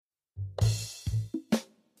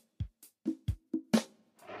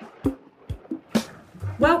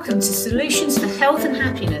Welcome to Solutions for Health and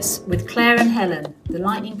Happiness with Claire and Helen, the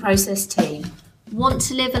Lightning Process team. Want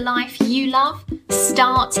to live a life you love?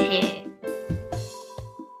 Start here.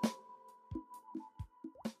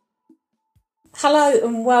 Hello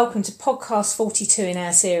and welcome to podcast 42 in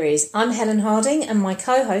our series. I'm Helen Harding and my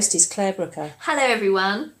co-host is Claire Brooker. Hello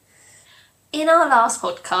everyone. In our last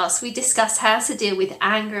podcast, we discussed how to deal with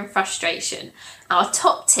anger and frustration. Our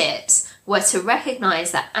top tips were to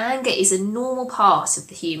recognise that anger is a normal part of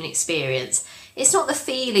the human experience. It's not the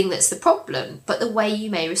feeling that's the problem, but the way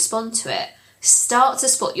you may respond to it. Start to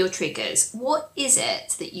spot your triggers. What is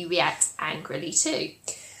it that you react angrily to?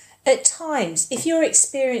 At times, if you're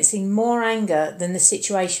experiencing more anger than the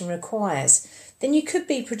situation requires, then you could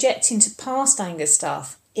be projecting to past anger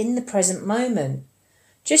stuff in the present moment.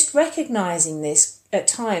 Just recognising this at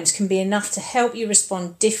times can be enough to help you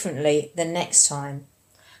respond differently the next time.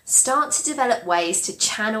 Start to develop ways to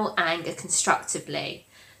channel anger constructively.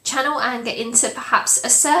 Channel anger into perhaps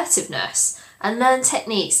assertiveness and learn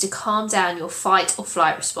techniques to calm down your fight or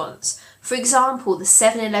flight response. For example, the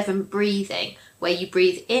 7-11 breathing, where you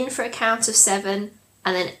breathe in for a count of 7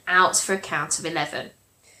 and then out for a count of 11.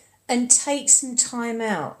 And take some time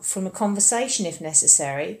out from a conversation if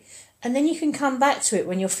necessary, and then you can come back to it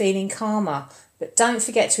when you're feeling calmer. But don't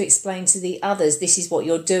forget to explain to the others this is what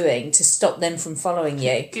you're doing to stop them from following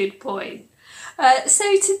you. Good point.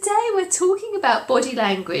 So today we're talking about body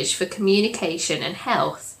language for communication and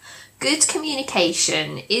health. Good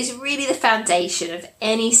communication is really the foundation of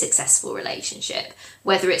any successful relationship,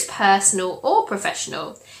 whether it's personal or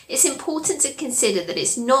professional. It's important to consider that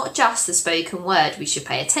it's not just the spoken word we should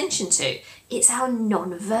pay attention to. It's our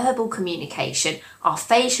non-verbal communication, our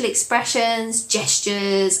facial expressions,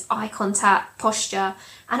 gestures, eye contact, posture,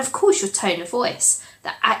 and of course your tone of voice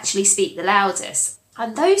that actually speak the loudest.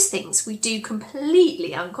 And those things we do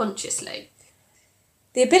completely unconsciously.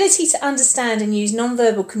 The ability to understand and use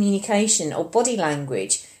non-verbal communication or body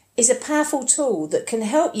language is a powerful tool that can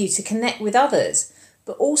help you to connect with others,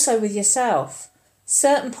 but also with yourself.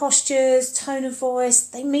 Certain postures, tone of voice,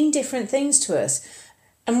 they mean different things to us,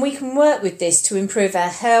 and we can work with this to improve our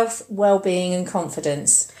health, well-being and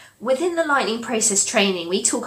confidence. Within the Lightning Process training, we talk